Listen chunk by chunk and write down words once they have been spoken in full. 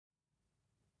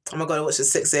Oh my God, I watched a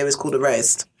 6 series called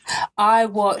Erased. I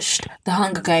watched The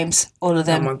Hunger Games, all of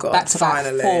them, back to back,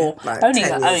 4. Only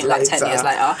 10 years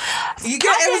later. You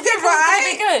get everything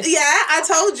right. Good. Yeah, I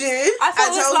told you. I thought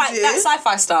it was like that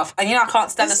sci-fi stuff, and I can't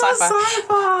stand the sci-fi.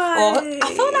 Well,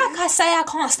 I feel like I say I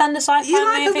can't stand the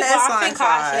sci-fi movie, but I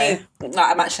think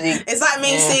I'm actually. It's like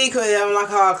me secretly. I'm like,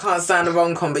 I can't stand a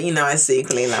rom-com, but I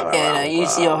secretly love a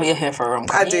rom-com. You're here for a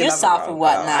rom-com. I do. You're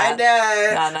self-aware now. I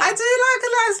know. I do like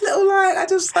a nice little I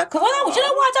just like. Well, do you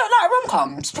know why I don't like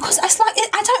rom-coms? Because it's like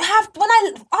I don't have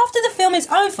after the film is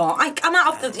over, I'm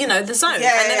out of the the zone, and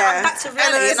then I'm back to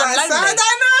reality, and I'm lonely.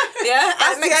 I know. Yeah,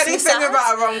 that's the only thing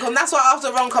about a rom-com. That's why after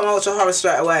a rom-com, I watch a horror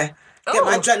straight away. Get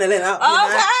my adrenaline up.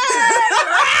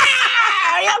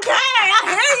 Okay, I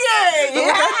hear you.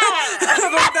 Yeah.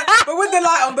 But with the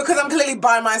light on, because I'm clearly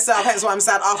by myself, hence why I'm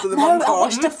sad after the rom-com. I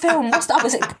watched the film.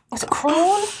 Was it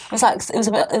Crawl?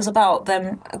 It was about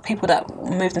them people that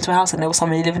moved into a house and there was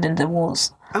somebody living in the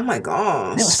walls. Oh my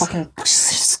gosh! It was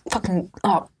fucking.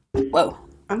 Oh, whoa!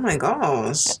 Oh my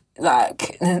gosh!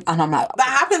 And I'm like,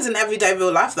 that happens in everyday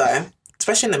real life though,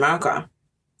 especially in America.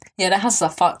 Yeah, their houses are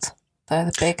fucked.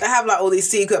 They're big. They have all these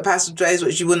secret passageways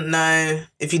which you wouldn't know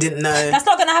if you didn't know. That's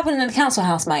not going to happen in the council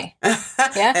house, mate.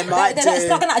 Yeah, it might do. It's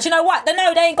not going to. Do you know what? They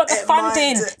ain't got the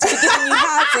funding to be giving you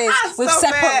houses with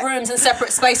separate rooms and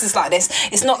separate spaces like this.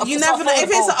 It's not. You never know if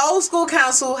it's an old school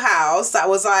council house that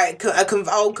was like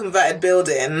old converted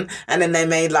building, and then they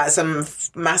made some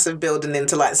massive building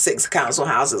into 6 council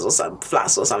houses or some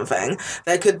flats or something.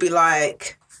 There could be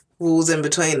walls in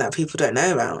between that people don't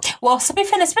know about. Well, to be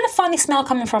fair, there's been a funny smell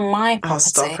coming from my property. Oh,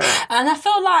 stop it. And I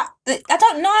feel I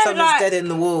don't know. Something's dead in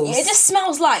the walls. It just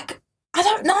smells like, I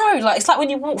don't know. It's like when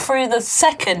you walk through the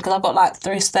second, because I've got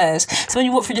 3 stairs. So when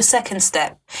you walk through the second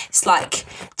step, it's it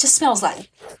just smells like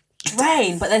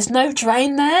drain, but there's no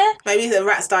drain there. Maybe the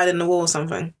rats died in the wall or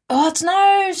something. Oh, I don't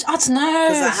know.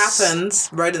 Because that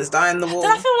happens. Rodents die in the wall. Then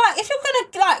I feel like if you're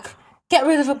going to get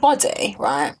rid of a body,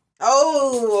 right?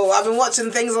 Oh, I've been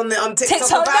watching things on TikTok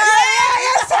about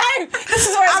same. This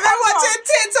is where I've been watching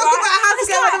TikTok about how to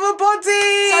get rid of a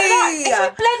body. So if you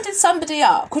blended somebody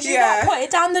up, could you not put it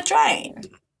down the drain?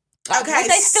 Okay. Would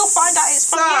they still find out it's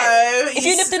from you? If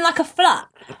you lived in a flat.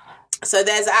 So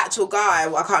there's an actual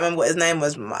guy, I can't remember what his name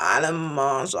was, Alan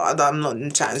Marsh, I'm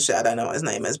not chatting shit, I don't know what his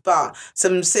name is, but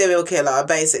some serial killer,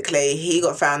 basically, he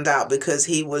got found out because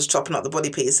he was chopping up the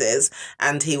body pieces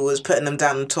and he was putting them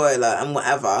down the toilet and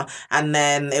whatever, and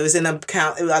then it was in I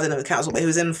don't know the council, but he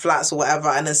was in flats or whatever,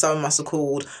 and then someone must have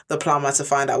called the plumber to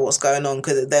find out what's going on,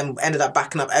 because it then ended up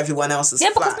backing up everyone else's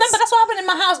flats. Yeah, because remember, that's what happened in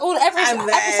my house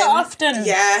every so often.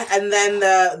 Yeah, and then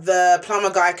the plumber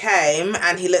guy came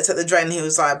and he looked at the drain and he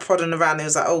was prodding around, he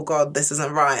was like, oh God, this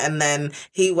isn't right. And then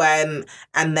he went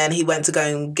to go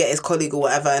and get his colleague or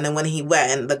whatever, and then when he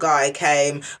went, the guy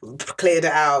came, cleared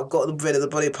it out, got rid of the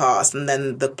body parts, and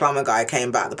then the plumber guy came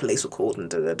back, the police were called,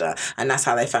 and and that's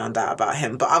how they found out about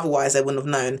him. But otherwise they wouldn't have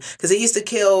known, because he used to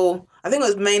kill, I think it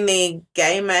was mainly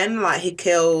gay men, he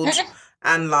killed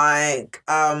and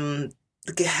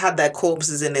had their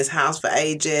corpses in his house for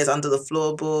ages under the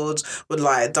floorboards, would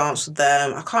dance with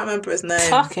them. I can't remember his name.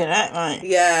 Fucking heck, mate.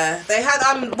 Yeah, they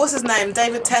had what's his name?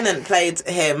 David Tennant played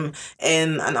him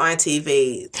in an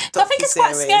ITV docuseries. I think it's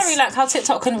quite scary, how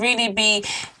TikTok can really be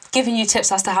giving you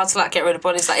tips as to how to get rid of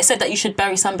bodies. It said that you should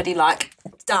bury somebody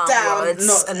downwards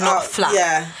not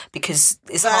flat, because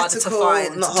it's harder to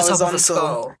find not the horizontal. Top of the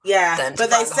skull. Yeah, but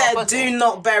they said do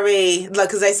not bury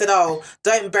because they said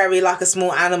don't bury a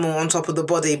small animal on top of the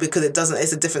body because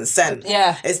it's a different scent.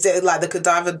 Yeah, it's the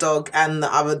cadaver dog and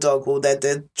the other dog.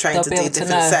 They're trained to do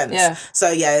different scents. Yeah.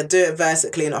 So do it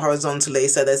vertically, not horizontally,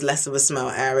 so there's less of a smell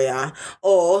area.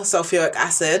 Or sulfuric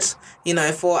acid.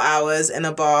 4 hours in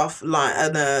a bath, in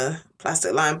a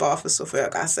plastic lined bath with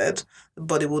sulfuric acid. The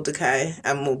body will decay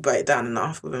and will break down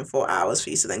enough within 4 hours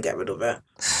for you to then get rid of it.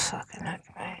 Fucking heck,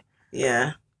 mate.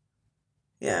 Yeah.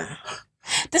 Yeah.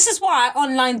 This is why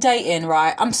online dating,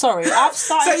 right? I'm sorry. I've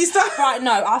started. Right,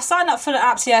 no. I've signed up for the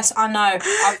apps, yes, I know. I've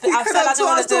said I don't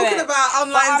want to do it. Talking about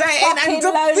online dating and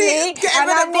lonely, getting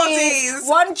rid of bodies.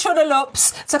 One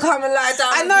chudalops to come and lie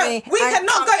down with me. We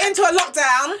cannot go into a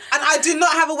lockdown and I do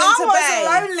not have a winter bay.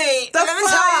 I was lonely. Let me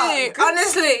tell you.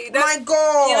 Honestly. My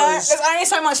God. There's only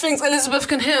so much things Elizabeth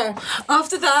can heal.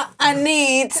 After that, I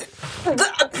need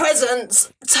the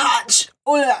presence, touch,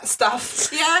 all of that stuff.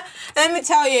 Yeah? Let me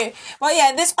tell you. Well,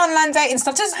 yeah, this online dating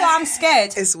stuff, this is why I'm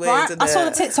scared. It's weird, right? isn't I saw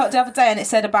the TikTok the other day and it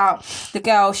said about the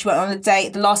girl, she went on a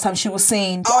date the last time she was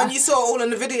seen. Oh, and you saw it all in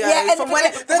the video. Yeah, from when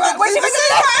she was oh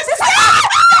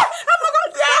my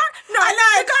God, yeah. No, I know.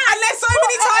 And there's so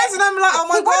many times and I'm like, oh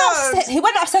my God. He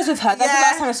went upstairs with her. That's the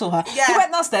last time I saw her. He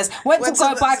went downstairs, went to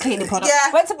go buy cleaning products,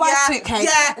 went to buy a suitcase. Came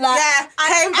back.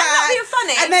 I'm not being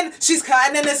funny. And then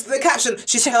and then there's the caption,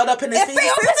 she's held up in a fetal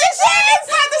position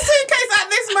inside the suitcase at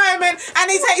this moment. And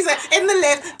he takes her in the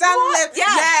lift, down the lift.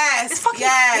 Yes. It's fucking,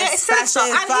 it's sinister.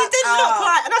 And he didn't look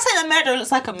like, and I say the murderer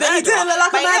looks like a murderer. He didn't look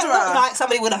like a murderer. He looked like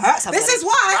somebody would have hurt somebody. This is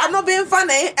why I'm not being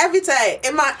funny. Every day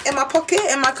in my pocket,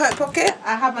 in my coat pocket,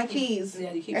 I have my keys.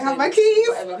 Yeah, you keep I have my keys.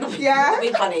 Yeah. Not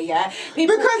being funny, yeah.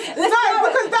 Because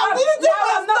that'll be the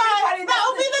difference.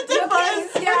 That'll be the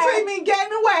difference between me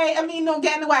getting away and me not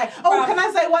getting away. Oh, can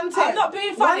I say one tip? I'm not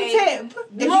being funny. One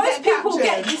tip. Most people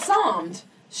get disarmed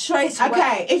straight away.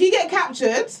 Okay, if you get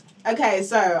captured. Okay,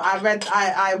 so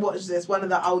I watched this. One of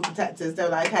the old detectives, they were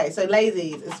like, okay, so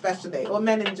ladies especially, or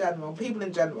men in general, people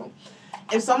in general,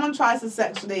 if someone tries to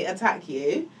sexually attack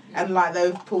you and like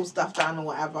they'll pull stuff down or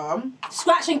whatever,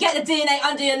 scratch and get the DNA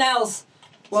under your nails.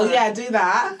 Well, do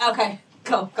that. Okay,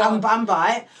 cool. Go on. And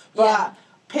bite, but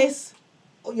piss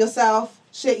yourself,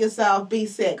 shit yourself, be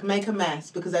sick, make a mess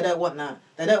because they don't want that.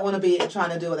 They don't want to be trying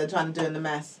to do what they're trying to do in the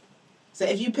mess. So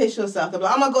if you piss yourself, they'll be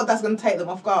like, oh my God, that's going to take them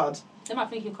off guard. They might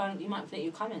think you might think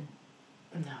you're coming.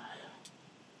 No.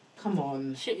 Come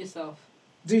on. Shit yourself.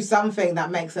 Do something that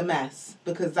makes a mess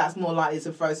because that's more likely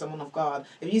to throw someone off guard.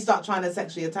 If you start trying to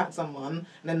sexually attack someone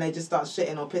and then they just start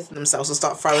shitting or pissing themselves or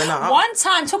start throwing up. One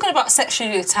time, talking about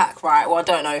sexually attack, right? Well, I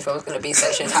don't know if I was going to be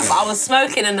sexually attacked, but I was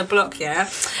smoking in the block, yeah?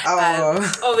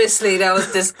 Obviously, there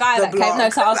was this guy that came. No,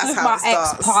 so I was with my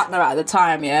ex-partner at the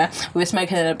time, yeah? We were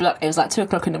smoking in the block. It was like 2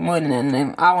 o'clock in the morning and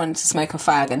then I wanted to smoke a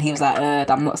fag and he was like,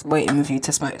 I'm not waiting with you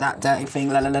to smoke that dirty thing,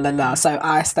 la la la la la. So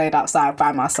I stayed outside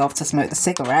by myself to smoke the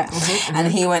cigarette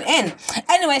and he went in.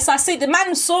 Anyway, so I see the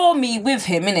man saw me with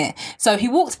him, innit? So he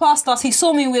walked past us, he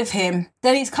saw me with him,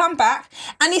 then he's come back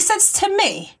and he says to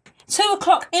me, 2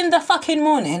 o'clock in the fucking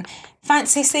morning,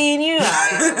 fancy seeing you out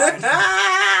here.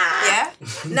 Yeah?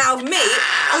 Now me,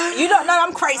 you don't know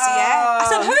I'm crazy, yeah? I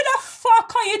said, who the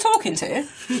fuck are you talking to?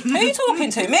 Who are you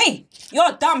talking to? Me?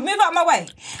 You're dumb, move out my way.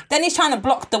 Then he's trying to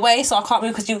block the way so I can't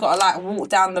move because you've got to like walk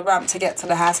down the ramp to get to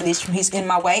the house and he's in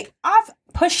my way. I've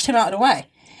pushed him out of the way.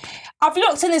 I've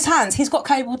looked in his hands. He's got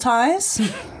cable ties.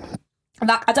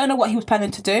 Like, I don't know what he was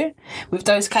planning to do with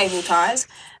those cable ties,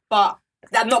 but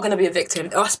I'm not going to be a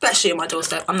victim, especially on my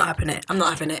doorstep. I'm not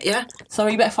having it, yeah? So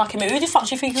you better fucking move. Who the fuck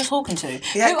do you think you're talking to?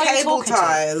 Yeah, cable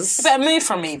ties. You better move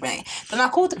from me, mate. Then I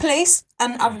called the police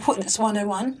and I reported this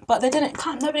 101, but they didn't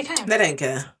come. Nobody came. They didn't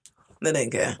care.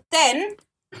 Then,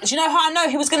 do you know how I know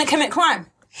he was going to commit crime?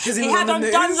 He had on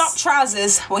Dunlop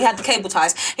trousers. Well, he had the cable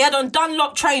ties. He had on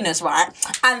Dunlop trainers, right?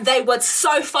 And they were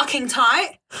so fucking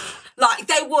tight. Like,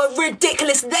 they were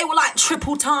ridiculous. They were like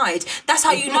triple tied. That's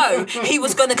how you know he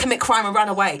was going to commit crime and run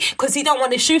away. Because he don't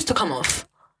want his shoes to come off.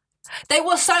 They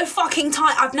were so fucking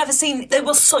tight. I've never seen... They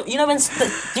were so... You know when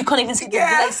you can't even see the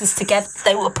laces together?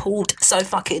 They were pulled so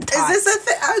fucking tight. Is this a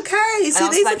thing? Okay. So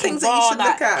these are things that you should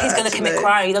look at. He's going to commit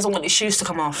crime. He doesn't want his shoes to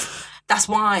come off. That's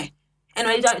why.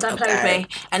 Anyway, don't play with me.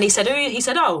 And he said,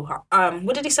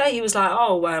 what did he say? He was like,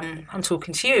 I'm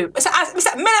talking to you. He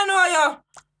said,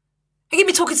 you give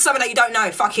me talking to someone that you don't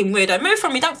know, fucking weirdo. Move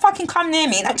from me, don't fucking come near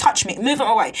me, don't touch me, move out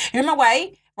my way. You're in my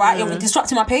way, right? You're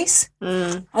disrupting my peace.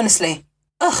 Honestly.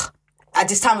 Ugh. At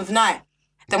this time of night.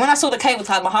 Then when I saw the cable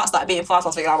tie, my heart started beating fast. I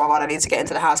was thinking, oh my God, I need to get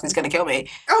into the house because he's going to kill me.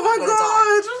 Oh my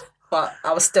God. But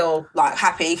I was still, like,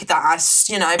 happy that I,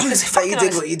 because... That you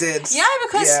did what you did. Yeah,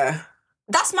 because...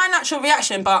 That's my natural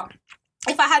reaction, but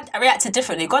if I had reacted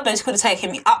differently, God knows, could have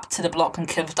taken me up to the block and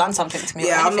could have done something to me.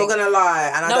 Yeah, I'm not gonna lie,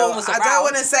 and I don't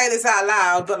want to say this out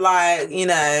loud, but like,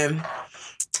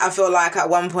 I feel like at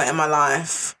one point in my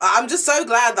life, I'm just so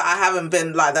glad that I haven't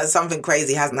been like that. Something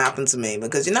crazy hasn't happened to me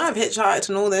because I've hitchhiked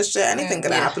and all this shit. Anything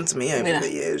could have happened to me over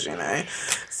the years,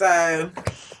 So.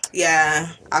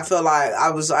 Yeah, I feel like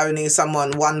I was only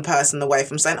one person away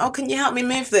from saying, "Oh, can you help me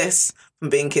move this?" from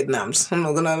being kidnapped. I'm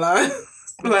not gonna lie.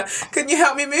 Like, can you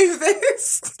help me move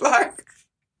this? Like,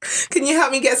 can you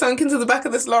help me get something into the back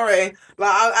of this lorry?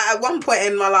 Like, at one point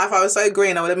in my life, I was so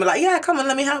green, I would have been like, yeah, come on,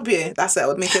 let me help you. That's it,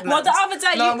 with me kidnapped. Well, the other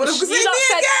day,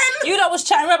 you was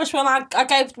chatting rubbish when I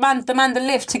gave the man the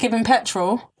lift to give him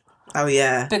petrol. Oh,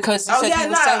 yeah. Because he said he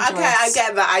was dangerous. Okay,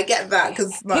 I get that.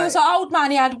 Cause, like, he was an old man,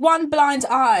 he had one blind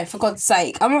eye, for God's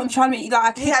sake. I'm not trying to be he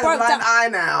had a blind eye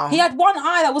now. He had one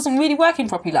eye that wasn't really working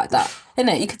properly like that,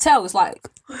 innit? You could tell it was like...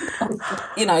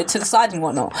 you know, to the side and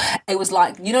whatnot. It was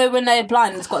like, you know, when they're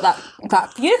blind, it's got that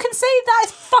you can see that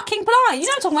it's fucking blind. You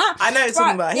know what I'm talking about? I know what you're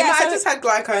talking about. He might have just had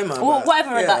glaucoma. Well,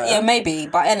 whatever, maybe.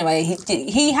 But anyway,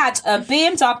 he had a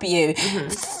BMW.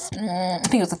 I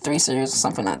think it was a 3 Series or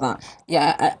something like that.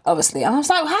 Yeah, obviously. And I was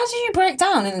like, how do you break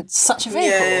down in such a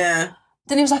vehicle? Yeah.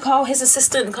 Then he was like, oh, his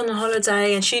assistant gone on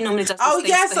holiday and she normally does this things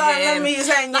yes, for I him. remember you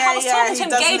saying, I was talking to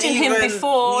him, engaging him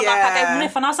before, like I gave him a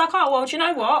lift, and I was like, oh, well, do you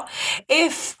know what?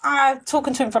 If I'm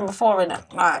talking to him from before and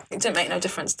like, it didn't make no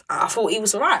difference, I thought he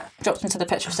was all right. Dropped him to the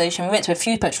petrol station. We went to a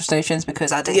few petrol stations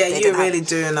because I didn't. Yeah, you're really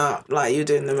doing up, like you're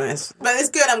doing the most. But it's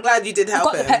good, I'm glad you did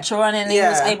help him. Got the petrol running and he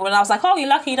was able, and I was like, oh, you're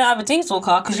lucky you don't have a diesel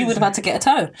car because you would have had to get a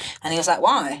tow. And he was like,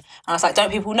 why? And I was like,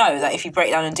 don't people know that if you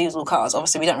break down in diesel cars,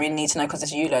 obviously we don't really need to know because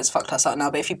this ULO's fucked us up now,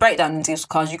 but if you break down in diesel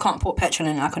cars, you can't put petrol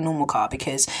in like a normal car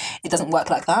because it doesn't work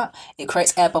like that. It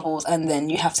creates air bubbles and then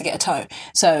you have to get a tow.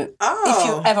 So if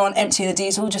you're ever on empty in a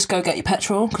diesel, just go get your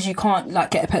petrol because you can't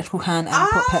like get a petrol can and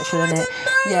put petrol in it.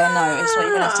 Yeah, no, it's like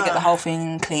you're gonna have to get the whole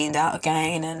thing cleaned out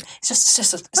again, and it's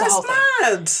a whole thing.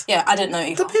 Mad. Yeah, I didn't know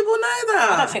either. Do people know that?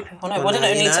 I don't think people know. Well, they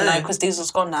don't need to know because diesel's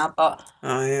gone now. But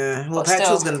well,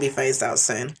 petrol's going to be phased out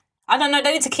soon. I don't know.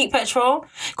 They need to keep petrol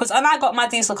because when I got my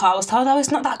diesel car, I was told, "Oh,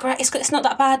 it's not that great. It's not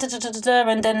that bad."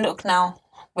 And then look, now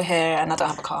we're here, and I don't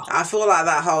have a car. I feel like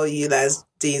that whole ULEZ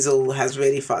diesel has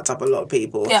really fucked up a lot of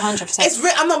people. Yeah,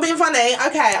 100%. I'm not being funny.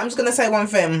 Okay, I'm just going to say one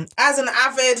thing. As an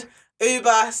avid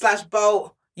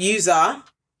Uber/Bolt user,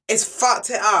 it's fucked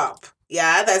it up.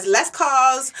 Yeah, there's less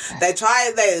cars.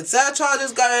 There's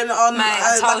surcharges going on. Mate,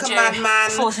 I told like a you,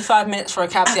 madman. 45 minutes for a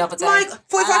cab the other day. Like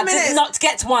 45 minutes. I did not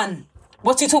get one.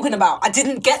 What are you talking about? I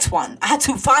didn't get one. I had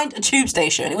to find a tube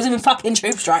station. It wasn't even fucking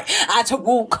tube strike. I had to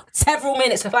walk several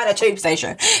minutes to find a tube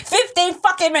station. 15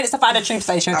 fucking minutes to find a tube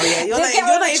station. Oh yeah, you're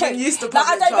not even used to public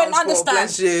transport. I don't even understand.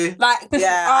 Bless you. Like,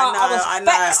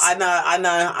 I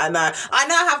know. I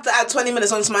now have to add 20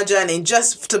 minutes onto my journey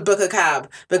just to book a cab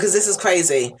because this is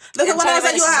crazy. Look at when I was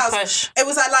at your house. It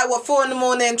was at 4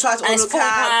 a.m, try to order a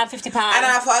cab. £40, £50. And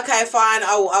then I thought, okay, fine,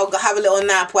 I'll have a little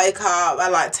nap, wake up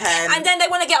at 10. And then they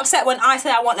want to get upset when I say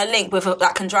I want a link with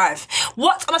that can drive.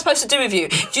 What am I supposed to do with you?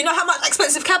 Do you know how much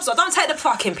expensive cabs are? Don't take the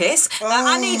fucking piss.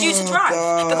 I need you to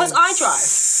drive because I drive.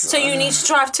 So you need to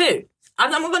drive too. I'm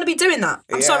not going to be doing that.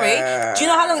 I'm sorry. Do you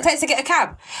know how long it takes to get a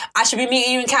cab? I should be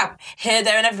meeting you in cab, here,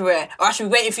 there and everywhere. Or I should be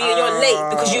waiting for you and you're late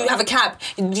because you have a cab.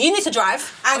 You need to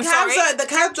drive. And the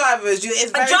cab drivers,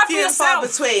 it's very few and far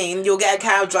between. You'll get a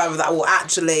cab driver that will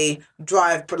actually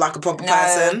drive like a proper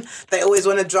person. They always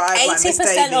want to drive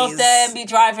 80% of them be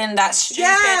driving that stupid.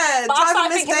 Yeah, but I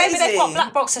started thinking maybe they've got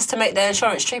black boxes to make their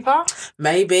insurance cheaper.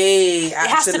 Maybe,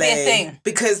 actually. It has to be a thing.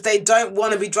 Because they don't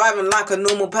want to be driving like a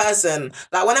normal person.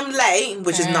 Like when I'm late,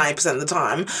 which is 90% of the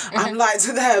time, I'm like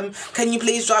to them, can you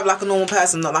please drive like a normal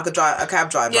person, not like a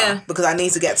cab driver? Yeah. Because I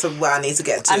need to get to where I need to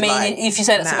get to. I mean, if you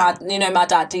said that to my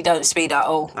dad, he don't speed at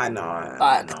all. I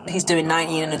know. He's doing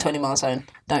 19 in a 20 mile zone.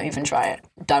 Don't even try it.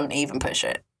 Don't even push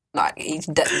it. Like,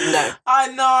 no. I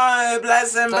know,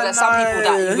 bless him, but there's some people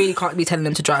that you really can't be telling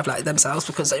them to drive like themselves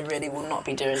because they really will not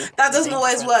be doing it. That doesn't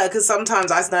always work because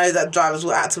sometimes I know that drivers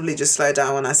will actively just slow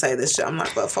down when I say this shit. I'm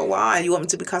like, but for why? You want me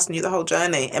to be cussing you the whole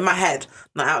journey? In my head,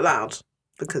 not out loud.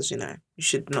 Because, you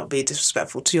should not be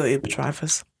disrespectful to your Uber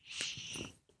drivers.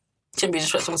 Shouldn't be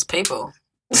disrespectful to people.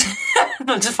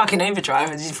 Not just fucking Uber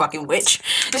drivers, you fucking witch.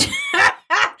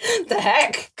 The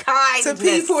heck? Kindness. To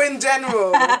people in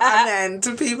general. I meant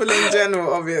to people in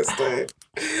general, obviously.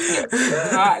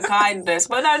 Right, kindness.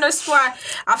 But no, that's why.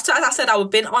 After I said I've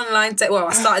been online.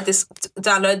 I started this,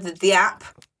 downloaded the app.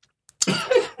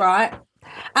 Right.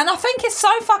 And I think it's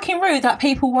so fucking rude that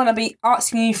people want to be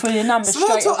asking you for your number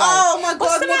straight away. Oh my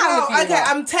God. Okay,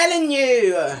 I'm telling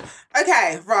you.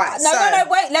 Okay, right. No,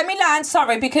 wait, let me land.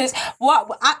 Sorry, because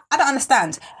I don't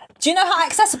understand. Do you know how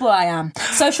accessible I am?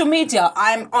 Social media,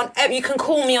 I'm on. You can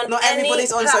call me on. Not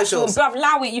everybody's on socials. Bruv,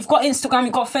 allow it. You've got Instagram,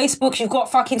 you've got Facebook, you've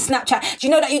got fucking Snapchat. Do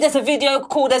you know that there's a video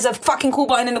call? There's a fucking call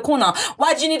button in the corner.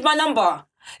 Why do you need my number?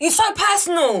 It's so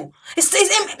personal. It's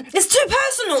too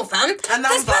personal, fam.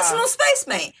 There's personal space,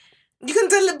 mate. You can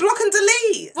block and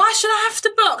delete. Why should I have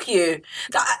to block you?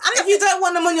 If you don't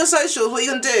want them on your socials, what are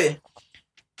you going to do?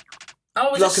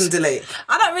 Block and delete.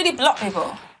 I don't really block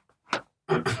people.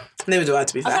 Never do I,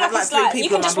 to be fair. I have 3 people on my block list. You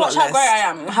can just watch how great I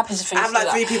am. I'm happy to feel I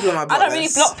have 3 people on my block list. I don't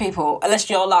really block people unless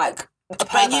you're like a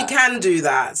pervert. But you can do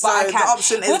that. So the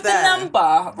option is with there. With the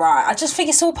number, right, I just think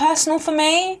it's all personal for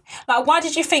me. Like, why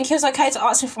did you think it was okay to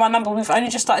ask me for my number? We've only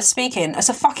just started speaking. It's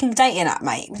a fucking dating app,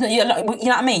 mate. You know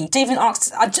what I mean? You don't even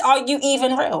ask, are you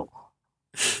even real?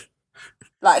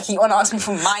 Like, you want to ask me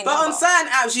for my number. But on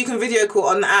certain apps, you can video call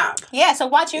on the app. Yeah, so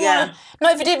why do you want to... No,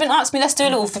 if you didn't even ask me, let's do a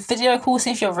little video call, see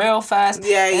if you're real first.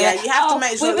 Yeah. You have to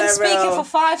make sure we've been they're speaking real. for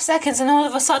 5 seconds and all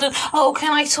of a sudden,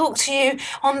 can I talk to you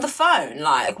on the phone?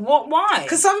 Like, what? Why?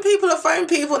 Because some people are phone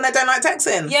people and they don't like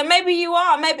texting. Yeah, maybe you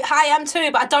are. Maybe I am too,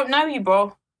 but I don't know you,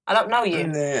 bro. I don't know you.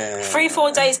 Yeah.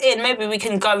 3-4 days in, maybe we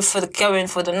can go in for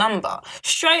the number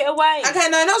straight away. Okay,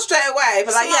 no, not straight away,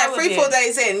 but 3-4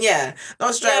 days in,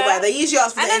 not straight away. They usually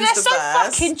ask for the and then they're so Instaverse.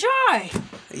 fucking dry.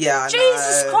 Yeah, I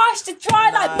Jesus know. Christ, it's dry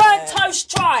like burnt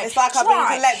toast dry. It's like I've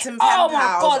been collecting pen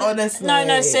pals, honestly.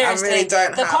 No, seriously. I really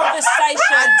don't the have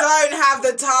conversation. I don't have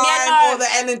the time or the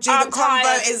energy. I'm the convo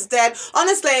tired. is dead.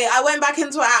 Honestly, I went back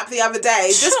into an app the other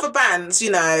day just for bands,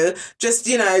 just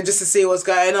to see what's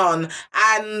going on.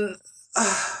 And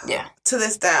to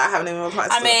this day, I haven't even replied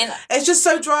to it. It's just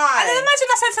so dry. And then imagine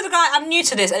I said to the guy, I'm new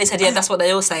to this. And he said, yeah, that's what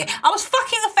they all say. I was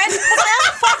fucking offended because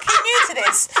I'm fucking new to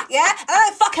this. Yeah? And I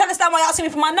don't fucking understand why you're asking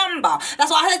me for my number. That's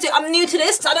what I had to do. I'm new to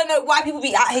this. I don't know why people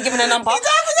be out here giving a number.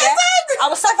 I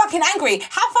was so fucking angry.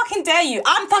 How fucking dare you?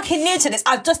 I'm fucking new to this.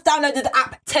 I've just downloaded the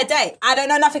app today. I don't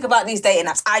know nothing about these dating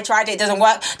apps. I tried it. It doesn't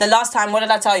work. The last time, what did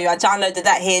I tell you? I downloaded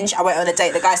that Hinge. I went on a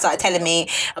date. The guy started telling me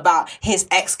about his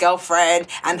ex-girlfriend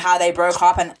and how they broke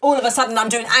up. And all of a sudden, I'm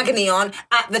doing agony on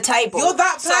at the table. You're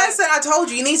that person. I told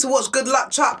you need to watch Good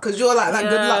Luck Chuck because you're like that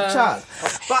Good Luck Chuck.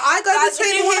 But I go Guys,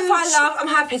 between if you want Hinge. to find love, I'm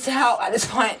happy to help at this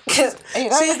point. She's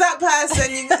that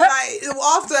person. You like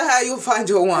after her, you'll find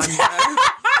your one.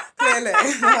 Clearly,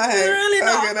 really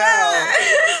not fair.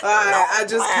 I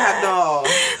just cannot.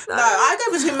 No, I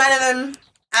go between Men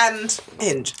and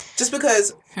Hinge just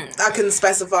because I can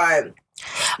specify.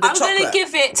 I'm going to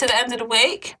give it to the end of the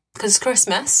week because it's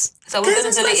Christmas. So I was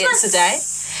going to delete it today.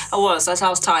 I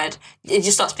was tired. You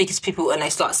just start speaking to people and they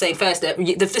start saying first,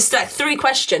 there's like 3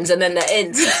 questions and then they're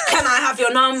in. Can I have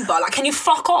your number? Like, can you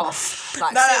fuck off?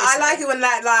 Like, no, seriously. I like it when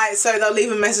so they'll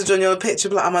leave a message on your picture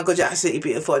like, oh my God, you're absolutely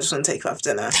beautiful. I just want to take you out for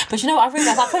dinner. But you know what I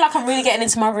realised? I feel like I'm really getting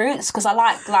into my roots because I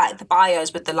like the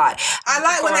bios with the like. I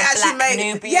like when they actually make.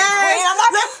 Newbie Yes! I'm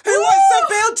like, who wants to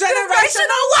build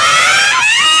generational wealth?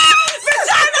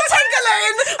 Vagina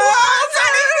tingling!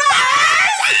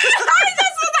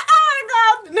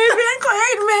 Nubian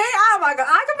queen me. Oh my God,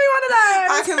 I can be one of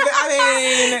those.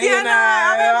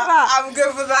 I'm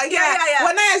good for that. Yeah.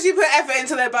 When they actually put effort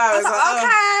into their bio, it's like,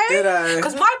 okay.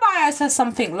 Because my bio says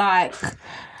something like. Because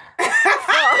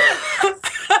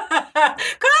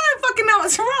I don't fucking know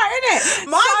what's right, innit?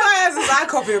 My bios is like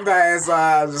copy and paste.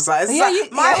 I'm just like,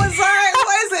 mine was like,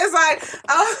 what is it? It's like,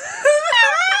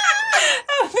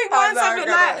 I think mine's something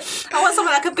like, I want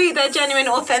someone that could be their genuine,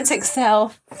 authentic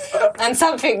self. And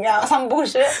something else, some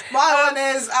bullshit. My one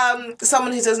is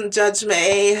someone who doesn't judge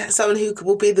me, someone who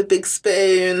will be the big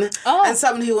spoon, and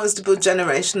someone who wants to build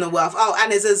generational wealth. Oh,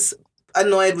 and is as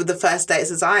annoyed with the first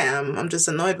dates as I am. I'm just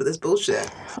annoyed with this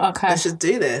bullshit. Okay. I should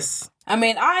do this. I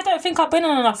mean, I don't think I've been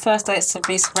on enough first dates to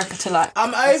be ready to like.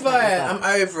 I'm over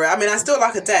it. I mean, I still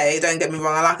like a date. Don't get me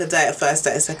wrong. I like a date, a first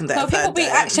date, a second date, a third people be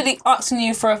date. actually asking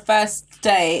you for a first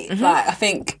date. Mm-hmm. Like, I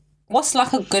think, what's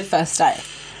like a good first date?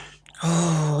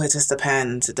 Oh, it just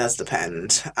depends. It does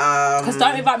depend. Because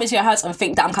don't invite me to your house and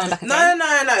think that I'm coming back again.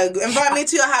 No. Invite me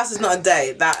to your house is not a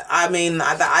date. I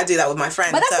do that with my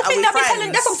friends. But that's the thing. That's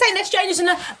what I'm saying. They're strangers and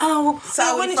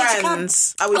so are we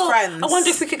friends? Are we friends? I wonder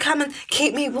if we could come and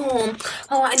keep me warm.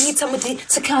 Oh, I need somebody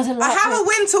to cuddle like I have a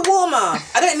winter warmer.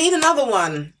 I don't need another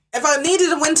one. If I needed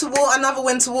another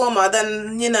winter warmer,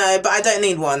 then, but I don't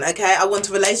need one, okay? I want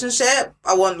a relationship.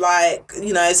 I want,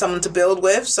 someone to build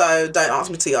with, so don't ask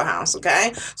me to your house,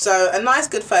 okay? So a nice,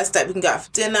 good first date. We can go out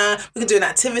for dinner. We can do an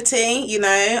activity,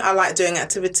 I like doing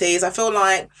activities. I feel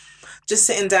like just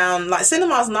sitting down, like,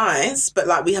 cinema's nice,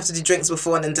 but, we have to do drinks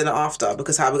before and then dinner after,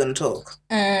 because how are we going to talk?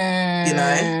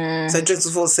 So drinks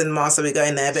before cinema, so we go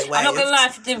in there a bit waved. I'm not going to lie,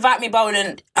 if you invite me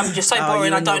bowling, I'm just so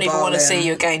boring, I don't even want to see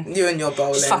you again. You and your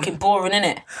bowling. It's fucking boring,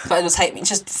 innit? But it'll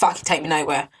just fucking take me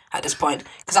nowhere at this point.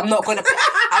 Because I'm not going to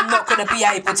be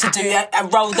able to do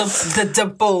roll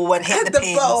the ball and hit the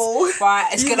pins. Ball. Right?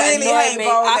 It's going to annoy me.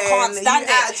 Bowling. I can't stand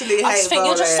it. I just think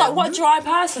you're just like, what dry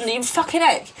person, you fucking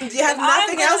heck. You have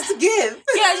nothing else to give.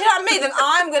 Yeah, do you know what I mean? Then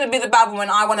I'm going to be the bad one when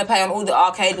I want to play on all the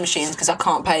arcade machines because I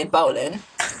can't play bowling.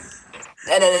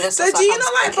 And then so do you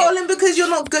not like bowling because you're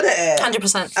not good at it?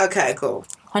 100%. Okay, cool.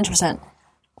 100%.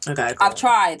 Okay, cool. I've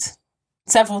tried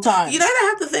several times. They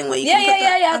have the thing where you can put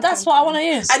Yeah. Okay. That's what I want to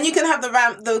use. And you can have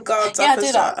the guards up as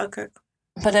do that. well. Okay.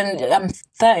 But then I'm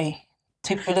 30.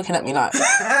 People are looking at me like...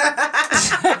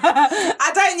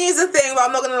 I don't use a thing, but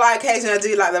I'm not going to lie, occasionally I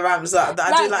do like the ramps up. I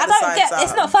do like the sides up.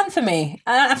 It's not fun for me.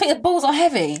 And I think the balls are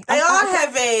heavy. They are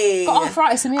heavy. Got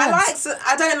arthritis in my hands.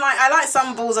 I like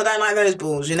some balls, I don't like those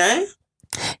balls, you know?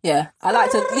 Yeah. I like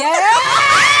to... Yeah!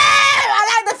 I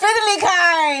like the fiddly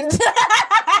kind.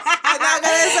 I'm not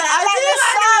going to say, I do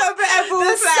like a little bit of ball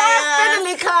play.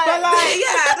 Fiddly kind. But like,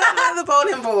 yeah, I don't like the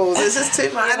bowling balls. It's just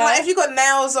too much. And like, if you've got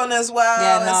nails on as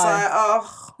well, it's like,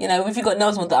 oh... You know, if you've got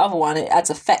nails on the other one, it adds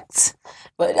effect.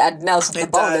 But it adds nails on the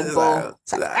bowling ball.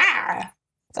 It's like, ah.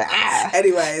 It's like, ah.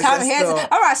 Anyways, come here.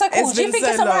 All right, so cool. Do you think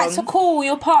it's all right to call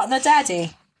your partner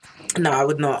daddy? No, I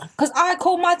would not. Because I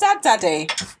call my dad daddy.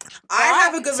 I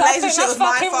have a good relationship with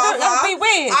my father. That'd be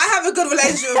weird. I have a good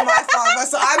relationship with my father,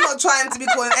 so I'm not trying to be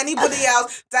calling anybody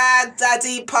else dad,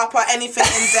 daddy, papa, anything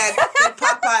in dead. Big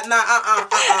papa, no,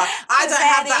 I don't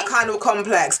have that kind of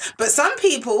complex. But some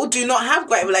people do not have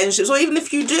great relationships, or even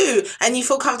if you do, and you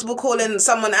feel comfortable calling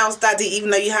someone else daddy, even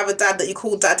though you have a dad that you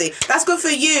call daddy, that's good for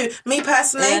you. Me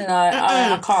personally, yeah,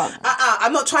 no, I can't.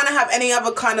 I'm not trying to have any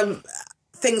other kind of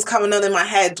things coming on in my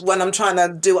head when I'm trying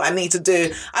to do what I need to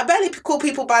do. I barely call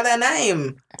people by their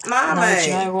name. Nah, mate.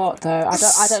 Do you know what though?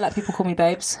 I don't let people call me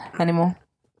babes anymore.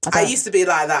 I used to be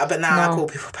like that, but now I call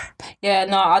people babe. Yeah,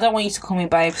 no, I don't want you to call me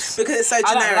babes. Because it's so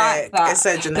generic. I don't like that. It's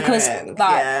so generic.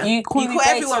 Because you call babes.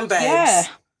 Everyone babes. Yeah.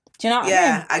 Do you know what I mean?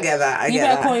 Yeah, I get that. You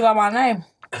better call me by my name.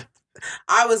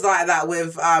 I was like that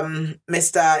with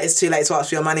Mr. It's Too Late to Ask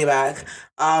for Your Money Back.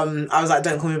 I was like,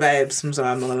 don't call me babes. I'm sorry,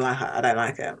 I'm not gonna like it. I don't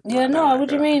like it. Yeah, no, what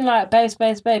do you mean, like, babes,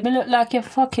 babes, babe? You look like you're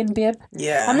fucking bib.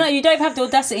 Yeah. I'm not, you don't have the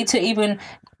audacity to even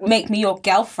make me your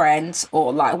girlfriend,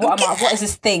 or like, what is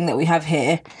this thing that we have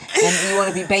here? And you want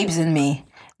to be babes in me.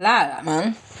 Like that,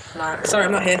 man. Like, sorry,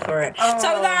 I'm not here for it. Oh.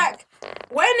 So, like,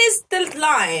 when is the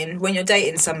line when you're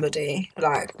dating somebody?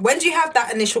 Like, when do you have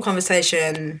that initial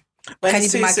conversation? Can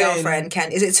you be my girlfriend?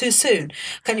 Is it too soon?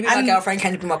 Can you be my girlfriend?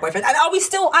 Can you be my boyfriend? And are we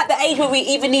still at the age where we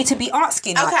even need to be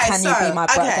asking, like, can you be my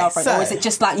girlfriend? Or is it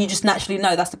just like you just naturally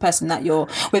know that's the person that you're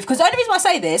with? Because the only reason why I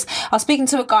say this, I was speaking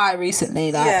to a guy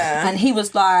recently, and he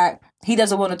was like, he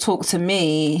doesn't want to talk to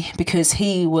me because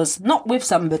he was not with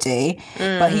somebody,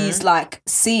 but he's like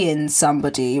seeing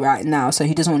somebody right now, so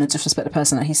he doesn't want to disrespect the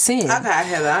person that he's seeing. Okay, I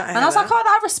hear that. I was like, oh,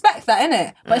 I respect that,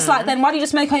 innit? But it's like, then why do you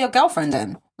just make her your girlfriend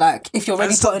then? Like, if you're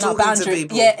already putting up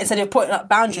boundaries, instead of putting up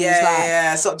boundaries,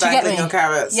 stop dangling your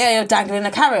carrots. Yeah, you're dangling a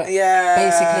carrot. Yeah,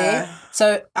 basically.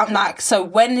 So I'm like, so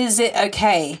when is it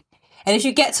okay? And if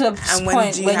you get to a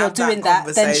point when you're doing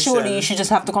that, then surely you should just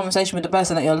have the conversation with the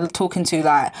person that you're talking to.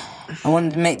 Like, I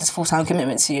want to make this full-time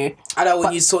commitment to you. I don't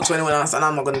want you to talk to anyone else, and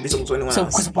I'm not going to be talking to anyone else. So,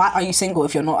 because why are you single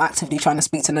if you're not actively trying to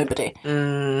speak to nobody?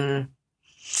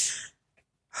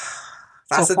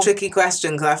 That's a tricky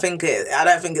question, because I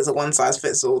don't think it's a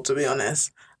one-size-fits-all, to be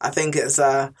honest. I think it's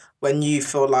when you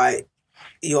feel like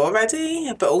you're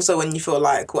ready, but also when you feel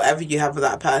like whatever you have with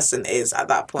that person is at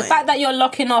that point. The fact that you're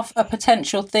locking off a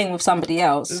potential thing with somebody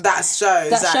else. That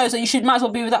shows that you might as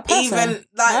well be with that person. Even,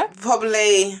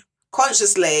 probably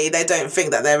consciously, they don't think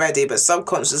that they're ready, but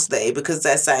subconsciously, because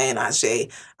they're saying,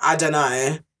 actually, I don't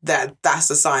know,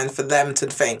 that's a sign for them to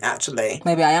think, actually.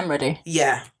 Maybe I am ready.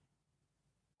 Yeah.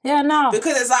 Yeah, no.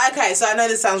 Because it's like, okay, so I know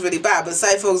this sounds really bad, but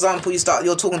say, for example,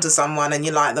 you're talking to someone and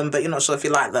you like them, but you're not sure if you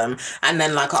like them, and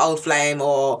then like an old flame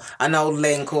or an old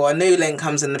link or a new link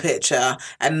comes in the picture,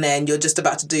 and then you're just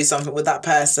about to do something with that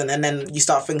person, and then you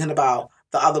start thinking about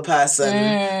the other person,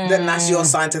 then that's your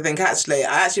sign to think, actually,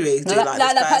 I actually really do like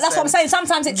this person. That's what I'm saying.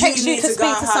 Sometimes it takes you to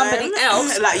speak to somebody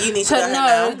else like you need to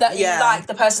know that you like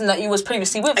the person that you was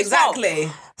previously with. Exactly.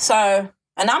 So,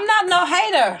 and I'm not no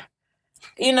hater.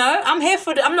 You know, I'm here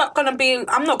for. I'm not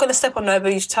gonna step on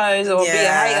nobody's toes or be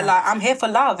a hater. Like, I'm here for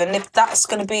love, and if that's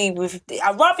gonna be with,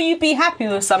 I'd rather you be happy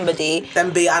with somebody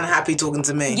than be unhappy talking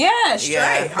to me. Yeah,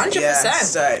 straight,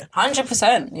 100%,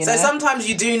 100%. So sometimes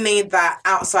you do need that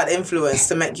outside influence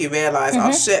to make you realize,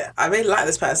 oh shit, I really like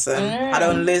this person. I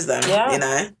don't want to lose them. You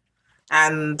know,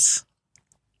 and.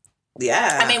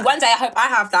 Yeah. I mean, one day I hope I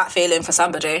have that feeling for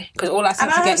somebody, because all I seem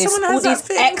to get is all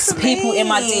these ex people in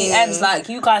my DMs. Like,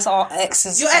 you guys are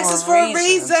exes. You're exes for a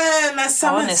reason. That's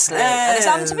honestly.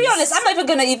 And to be honest, I'm not even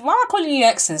gonna even. Why am I calling you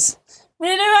exes?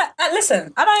 You know what?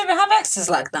 Listen, I don't even have exes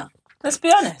like that. Let's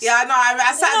be honest. Yeah, no.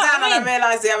 I sat down and I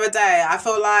realised the other day. I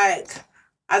feel like.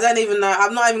 I don't even know.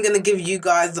 I'm not even going to give you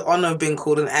guys the honour of being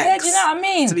called an ex. Yeah, do you know what I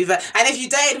mean? To be fair. And if you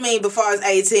dated me before I was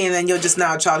 18, then you're just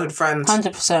now a childhood friend.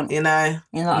 100%. You know?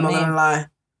 You know what I mean? I'm not going to lie.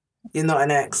 You're not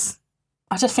an ex.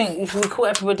 I just think if we call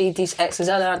everybody these exes,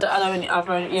 I don't any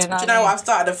other, Do you know what? I've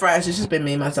started afresh. It's just been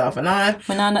me, myself, and I.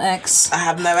 Banana ex. I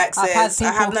have no exes.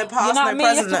 I have no past, you know what no I mean?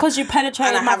 present. Just because you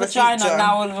penetrated my vagina, future.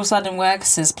 now all of a sudden we're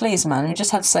exes. Please, man, we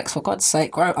just had sex, for God's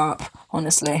sake. Grow up,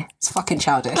 honestly. It's fucking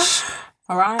childish.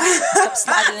 Alright? Stop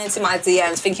sliding into my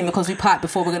DMs thinking because we piped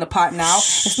before we're going to pipe now.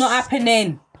 It's not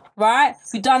happening. Right?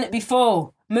 We've done it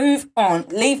before. Move on.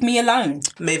 Leave me alone.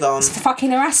 Move on. It's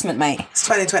fucking harassment, mate. It's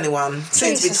 2021. Soon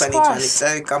to be Jesus 2022.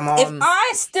 Christ. Come on. If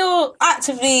I still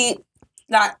actively,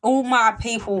 like, all my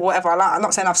people, whatever, I'm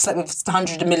not saying I've slept with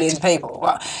hundreds of millions of people,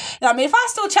 but, you know what I mean, if I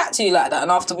still chat to you like that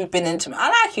and after we've been intimate, I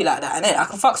like you like that, innit? I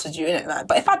can fucks with you, innit? Like,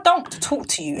 but if I don't talk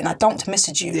to you and I don't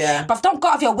message you, but if don't go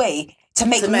out of your way to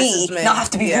make me now have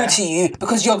to be rude to you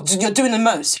because you're doing the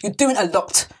most. You're doing a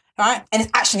lot, right? And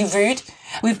it's actually rude.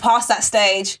 We've passed that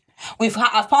stage.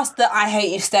 I've passed the I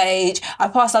hate you stage.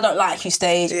 I've passed I don't like you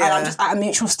stage, and I'm just at a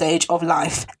mutual stage of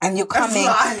life. And you're coming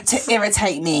to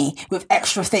irritate me with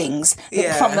extra things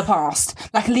from the past.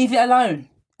 Like, leave it alone.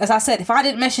 As I said, if I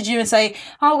didn't message you and say,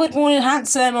 "Oh, good morning,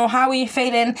 handsome," or "How are you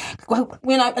feeling?" Well,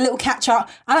 you know, a little catch up.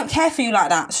 I don't care for you like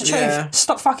that. It's the truth.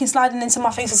 Stop fucking sliding into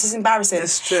my things. This is embarrassing.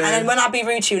 It's true. And then when I be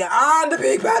rude to you, like, I'm the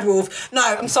big bad wolf. No,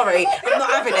 I'm sorry. I'm not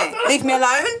having it. Leave me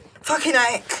alone. Fucking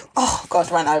ache. Oh,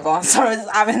 God, ran over. Sorry, it's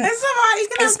alright.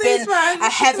 It's been a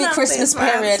heavy Christmas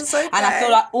period, okay. and I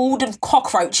feel like all the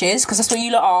cockroaches, because that's what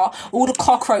you lot are, all the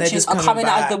cockroaches are coming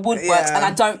out of the woodworks, and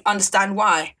I don't understand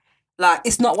why. Like,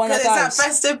 it's not one of those. It's that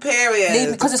festive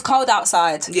period. Because it's cold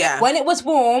outside. Yeah. When it was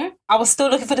warm, I was still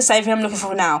looking for the same thing I'm looking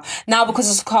for now. Now, because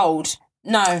it's cold,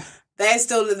 no. They're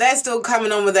still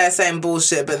coming on with their same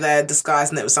bullshit, but they're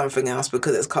disguising it with something else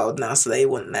because it's cold now, so they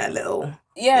want their little,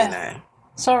 you know.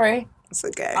 Sorry. It's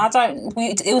okay.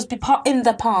 It was in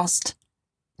the past.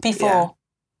 Before. Yeah.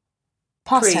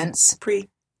 Past tense.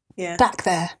 Yeah. Back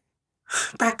there.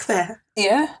 Back there.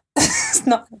 Yeah. It's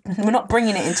not. We're not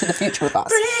bringing it into the future with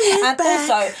us. And back.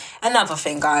 Also, another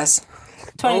thing, guys.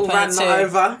 2022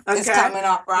 over. Okay. is coming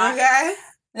up, right? Okay.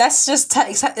 Let's just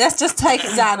take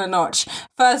it down a notch.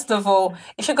 First of all,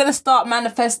 if you're gonna start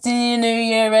manifesting your New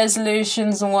Year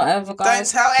resolutions and whatever,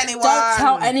 guys, don't tell anyone. Don't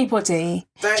tell anybody.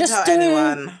 Just do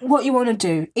anyone. What you want to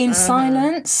do in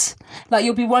silence. Like,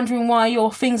 you'll be wondering why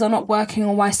your things are not working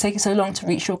or why it's taking so long to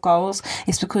reach your goals.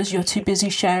 It's because you're too busy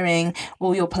sharing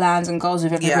all your plans and goals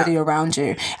with everybody around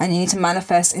you, and you need to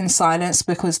manifest in silence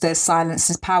because there's silence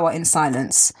is power in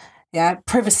silence. Yeah,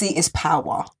 privacy is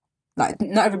power. Like,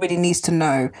 not everybody needs to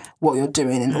know what you're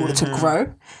doing in order to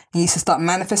grow. You need to start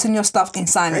manifesting your stuff in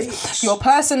silence. Your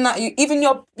person that even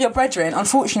your brethren,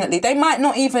 unfortunately, they might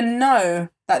not even know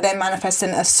that they're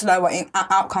manifesting a slower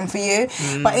outcome for you.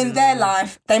 But in their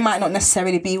life, they might not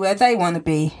necessarily be where they want to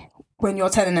be when you're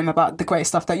telling them about the great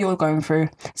stuff that you're going through.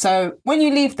 So when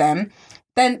you leave them,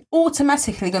 then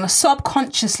automatically going to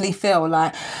subconsciously feel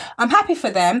like, I'm happy for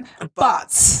them,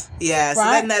 but yeah, so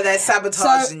then they're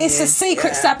sabotaging you. So it's a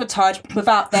secret sabotage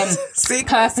without them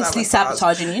purposely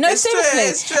sabotaging you. No, it's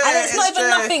seriously. True, and it's not even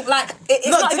nothing like, it's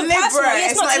not even personal.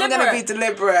 It's not even going to be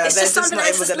deliberate. It's just not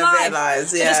even going to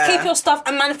realise. So just keep your stuff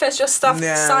and manifest your stuff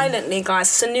silently, guys.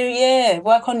 It's a new year.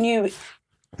 Work on you.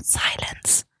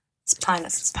 Silence.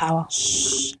 Silence is power.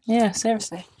 Yeah,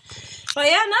 seriously. But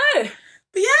yeah, no.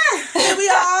 But yeah, here we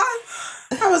are.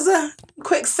 That was a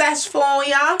quick sesh for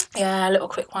ya. Yeah, a little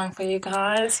quick one for you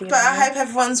guys. But I hope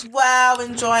everyone's well,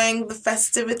 enjoying the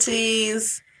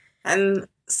festivities and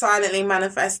silently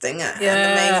manifesting an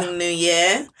amazing new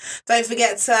year. Don't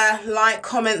forget to like,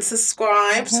 comment,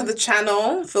 subscribe to the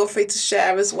channel. Feel free to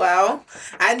share as well.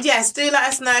 And yes, do let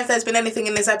us know if there's been anything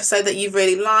in this episode that you've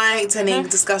really liked, any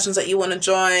discussions that you want to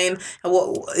join.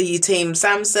 What are you, team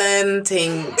Samsung,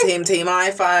 team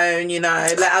iPhone, you know,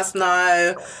 let us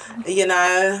know, you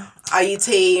know. Are you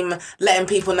team letting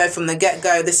people know from the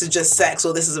get-go this is just sex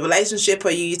or this is a relationship? Or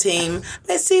are you team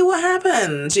let's see what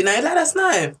happens, you know, let us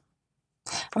know.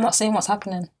 I'm not seeing what's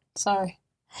happening. Sorry.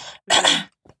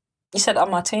 You said I'm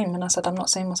my team, and I said I'm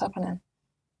not seeing what's happening.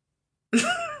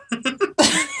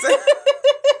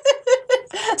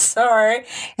 Sorry.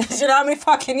 Do you know how many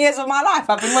fucking years of my life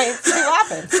I've been waiting to see what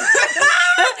happens?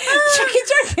 Joking.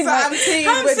 So I'm team,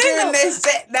 we're doing this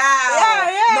shit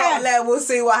now. Yeah. We'll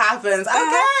see what happens.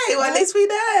 Okay, well, at least we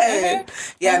know.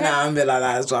 Yeah, no, I'm a bit like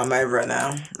that as well. I'm over it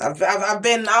now. I've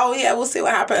been, we'll see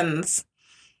what happens.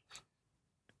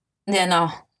 Yeah, no.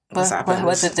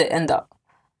 Where did it end up?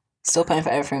 Still paying for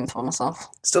everything for myself.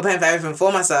 Still paying for everything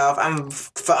for myself and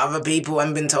for other people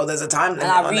and been told there's a time limit.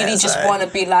 And I really just want to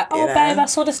be like, babe, I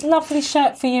saw this lovely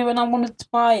shirt for you and I wanted to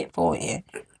buy it for you.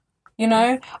 You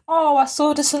know, oh, I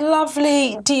saw this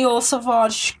lovely Dior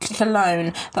Sauvage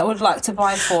cologne that I would like to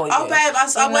buy for you. Oh, babe,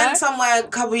 I went somewhere a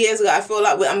couple of years ago. I feel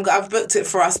like I've booked it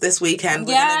for us this weekend.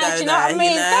 We're gonna go do you know what I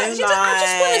mean? I just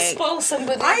want to spoil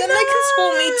somebody. Then they can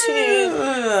spoil me too.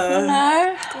 You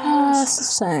know? Oh, it's the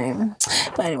same.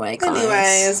 But anyway, guys.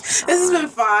 Anyways, this has been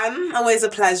fun. Always a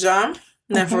pleasure.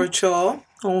 Never a chore.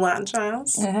 All that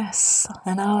jazz. Yes,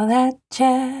 and all that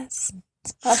jazz.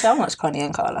 I don't watch Connie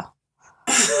and Carla.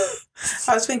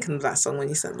 I was thinking of that song when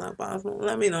you said that, but I thought,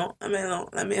 let me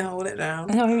hold it down.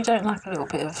 No, you don't like a little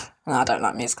bit of... No, I don't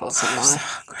like musicals. I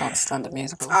can't stand a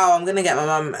musical. Oh, I'm going to get my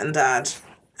mum and dad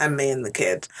and me and the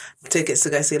kid tickets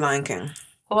to go see Lion King.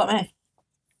 What about me?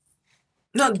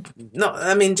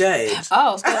 I mean Jade. Oh,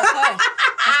 I was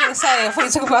going to say, I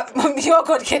thought you were talking about your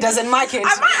god kid as in my kid.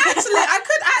 I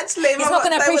could actually. He's not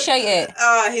going to appreciate it.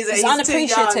 Oh, he's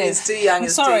unappreciative. He's too young. I'm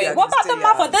sorry. What about the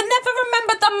mother? They never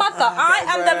remembered the mother. I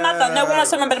am the mother. No one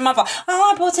else remembered the mother.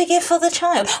 Oh, I bought a gift for the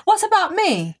child. What about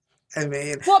me? I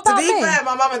mean, what about to be me? fair,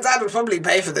 my mum and dad would probably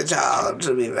pay for the child,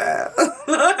 to be fair.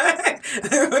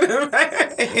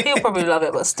 He'll probably love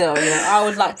it, but still, you know, I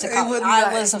would like to come.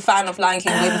 I was a fan of Lion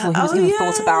King way before he was even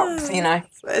thought about, you know.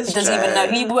 He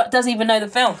doesn't even know the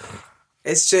film.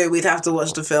 It's true, we'd have to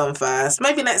watch the film first.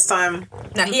 Maybe next time.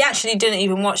 No, he actually didn't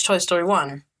even watch Toy Story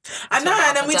 1. I know,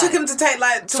 and then we took him to take,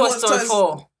 Toy Story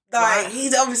 4. Like,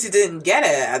 he obviously didn't get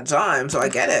it at the time, so I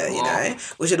get it, you know.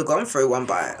 We should have gone through 1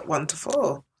 to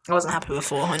 4. I wasn't happy with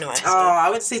 4 anyway. So. Oh, I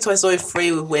went to see Toy Story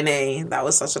 3 with Winnie. That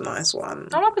was such a nice one.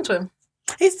 What happened to him?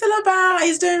 He's still about.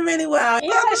 He's doing really well.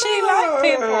 You actually like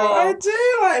people. I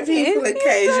do like people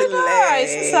occasionally.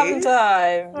 Nice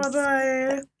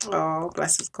sometimes. Oh,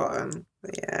 bless his cotton.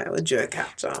 Yeah, we'll do a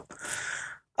catch up.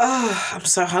 Oh, I'm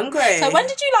so hungry. So when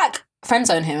did you friend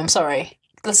zone him? I'm sorry.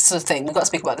 This is the thing. We've got to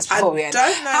speak about this before we end.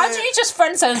 I don't know. How do you just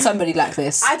friend zone somebody like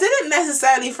this? I didn't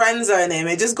necessarily friend zone him.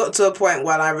 It just got to a point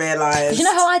when I realised. You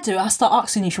know how I do? I start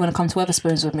asking you if you want to come to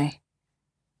Weatherspoons with me.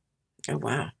 Oh,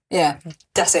 wow. Yeah,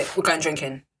 that's it. We're going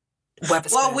drinking.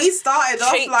 Weatherspoons. Well, we started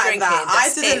off like drinking, that. I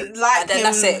didn't like him.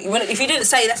 That's it. If you didn't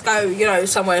say, let's go, you know,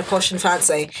 somewhere posh and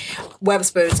fancy,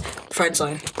 Weatherspoons, friend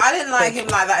zone. I didn't like him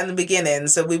like that in the beginning,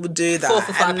 so we would do that. 4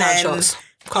 for £5 shots.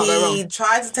 He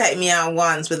tried to take me out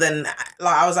once, but then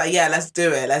I was like, yeah, let's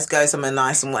do it. Let's go somewhere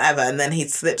nice and whatever. And then he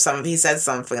said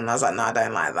something and I was like, no, I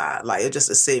don't like that. Like, you're just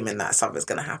assuming that something's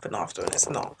going to happen after and it's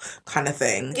not, kind of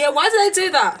thing. Yeah, why did they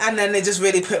do that? And then it just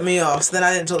really put me off. So then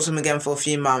I didn't talk to him again for a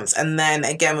few months. And then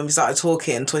again, when we started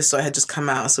talking, Toy Story had just come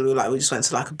out. So we just went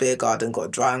to a beer garden, got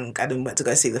drunk, and then went to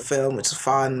go see the film, which was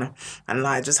fun. And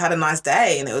just had a nice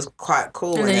day and it was quite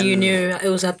cool. And then you knew, it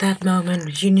was at that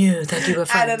moment, you knew that you were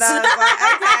friends. And then I was like,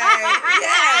 okay,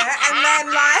 yeah. And then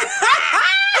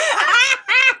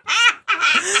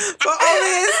but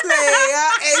obviously,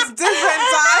 it's different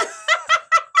time.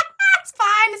 It's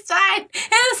fine.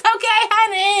 It's okay,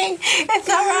 honey. It's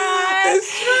alright.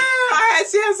 It's true. I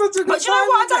actually had such a good time. But do you know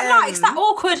what I don't like? It's that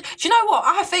awkward. Do you know what?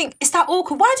 I think it's that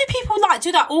awkward. Why do people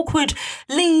do that awkward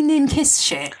lean-in kiss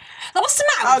shit? Like, what's the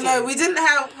matter with you? No, we didn't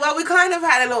have... Well, we kind of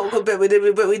had a little bit,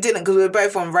 but we didn't because we were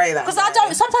both on Ray that Because I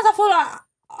don't... Sometimes I feel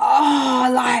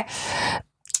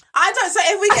I don't. So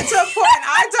if we get to a point,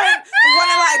 I don't want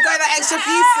to go that extra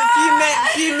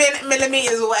few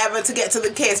millimeters or whatever to get to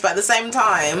the kiss. But at the same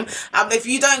time, if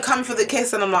you don't come for the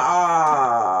kiss, then I'm like,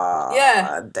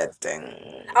 yeah, dead thing.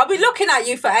 I'll be looking at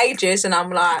you for ages, and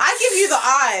I'm like, I give you the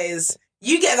eyes.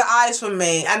 You get the eyes from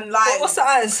me, and what's the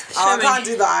eyes? I can't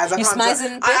do the eyes. I can only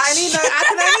do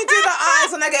the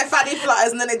eyes when I get fatty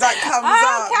flutters, and then it comes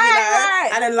up, you know.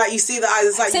 Right. And then you see the eyes.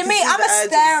 It's like see me, I'm a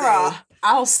starer.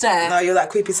 I'll stare. No, you're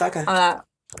that creepy psycho.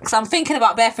 Because I'm thinking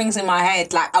about bare things in my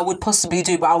head, I would possibly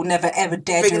do, but I would never ever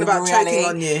dare thinking do about choking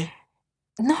on you.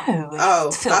 No.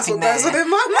 Oh, that's what goes on in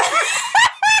my mind.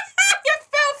 You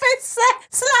filthy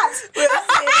slut.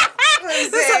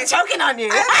 I'm choking on you.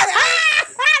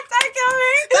 Don't kill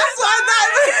me. That's what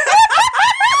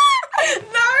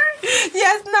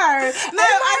Yes, no. I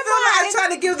feel like I'm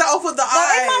trying to give that off with the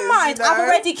eyes. In my mind, I've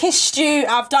already kissed you.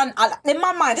 I've done... in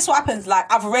my mind, this is what happens.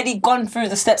 I've already gone through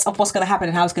the steps of what's going to happen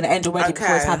and how it's going to end already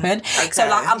before it's happened. Okay. So,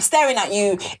 I'm staring at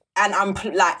you and I'm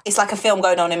it's like a film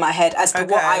going on in my head as to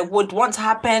what I would want to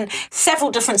happen. Several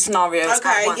different scenarios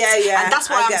at once. Yeah. And that's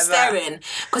why I'm staring.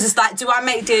 Because it's do I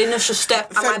make the initial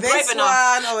step? Am I brave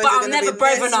enough? But I'm never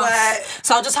brave enough.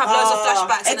 So I'll just have loads of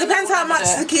flashbacks. It depends how much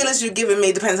tequilas you've given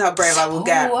me. Depends how brave I will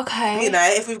get. Okay. You know,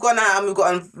 if we've gone out and we've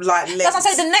gotten lips. That's what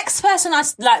I say. The next person I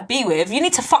be with, you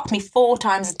need to fuck me 4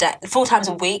 times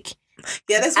a week.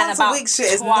 Yeah, this once a week shit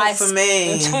is not for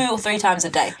me. 2 or 3 times a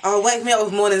day. Oh, wake me up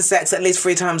with morning sex at least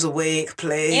 3 times a week,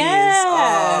 please.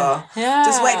 Yeah. Just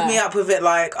just wake me up with it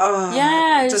like, oh.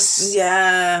 Yeah. Just,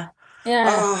 yeah. Yeah.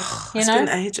 Oh, it's been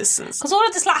ages since. Because all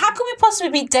of this, like, how can we possibly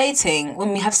be dating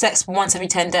when we have sex once every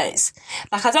 10 days?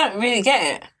 Like, I don't really get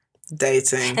it.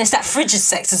 Dating. And it's that frigid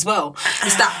sex as well.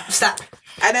 It's that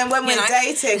and then when we're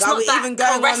dating, are we even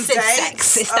going on dates?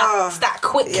 Sex. It's that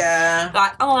quick. Yeah.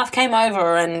 Like, I've came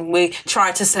over and we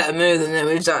tried to set a mood and then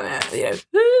we've done it. You know,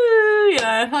 woo, you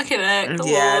know, fucking it.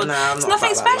 Yeah, no, I'm it's not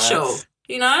nothing special. Life.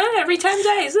 You know, every 10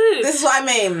 days. Ooh. This is what I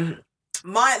mean.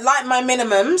 My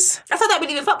minimums. I thought that we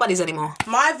didn't even fuck buddies anymore.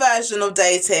 My version of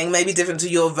dating may be different to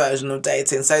your version of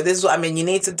dating. So this is what I mean. You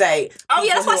need to date. Oh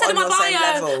yeah, that's what I said in my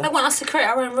bio. I want us to create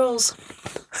our own rules.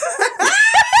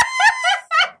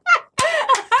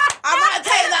 I might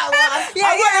take that one. Yeah,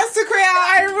 I want us to create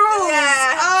our own rules.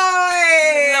 Yeah.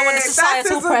 Oh, I want the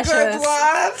societal pressures.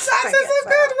 That is a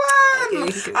good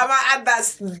one. I might add that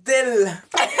still.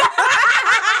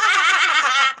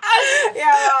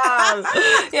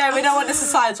 Yeah, we don't want the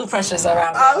societal pressures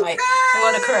around it, mate. We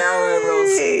want to create our own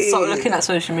rules. Stop looking at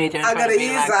social media. I'm gonna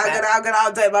use that. I'm gonna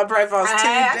update my profiles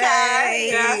today.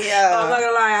 Okay. Yeah. I'm not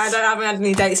gonna lie, I haven't had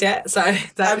any dates yet, so.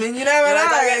 I mean, you never know.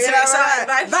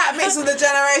 That mixed with the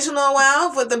generational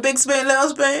wealth with the big spoon, little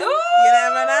spoon. Ooh, you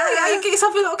never know. Yeah, you get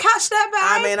yourself a little catch there, babe.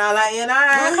 I mean, I'll let you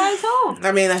know. Okay, cool.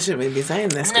 I mean, I shouldn't really be saying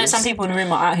this. No, some people in the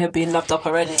room are out here being loved up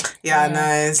already. Yeah, I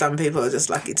know. Some people are just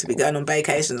lucky to be going on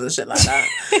vacations and shit like that.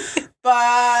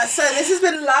 But so this has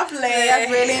been lovely.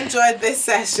 I've really enjoyed this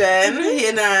session.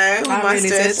 You know, we must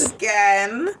do it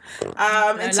again.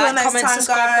 Until next time,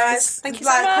 guys. Thank you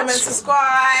so much. Comment,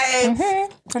 subscribe.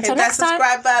 Until Hit next that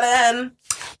subscribe button.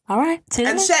 All right.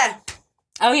 And share.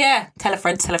 Oh yeah, tell a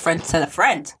friend. To tell a friend.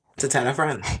 To tell a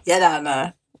friend. Yeah,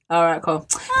 no. All right, cool.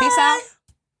 Peace out.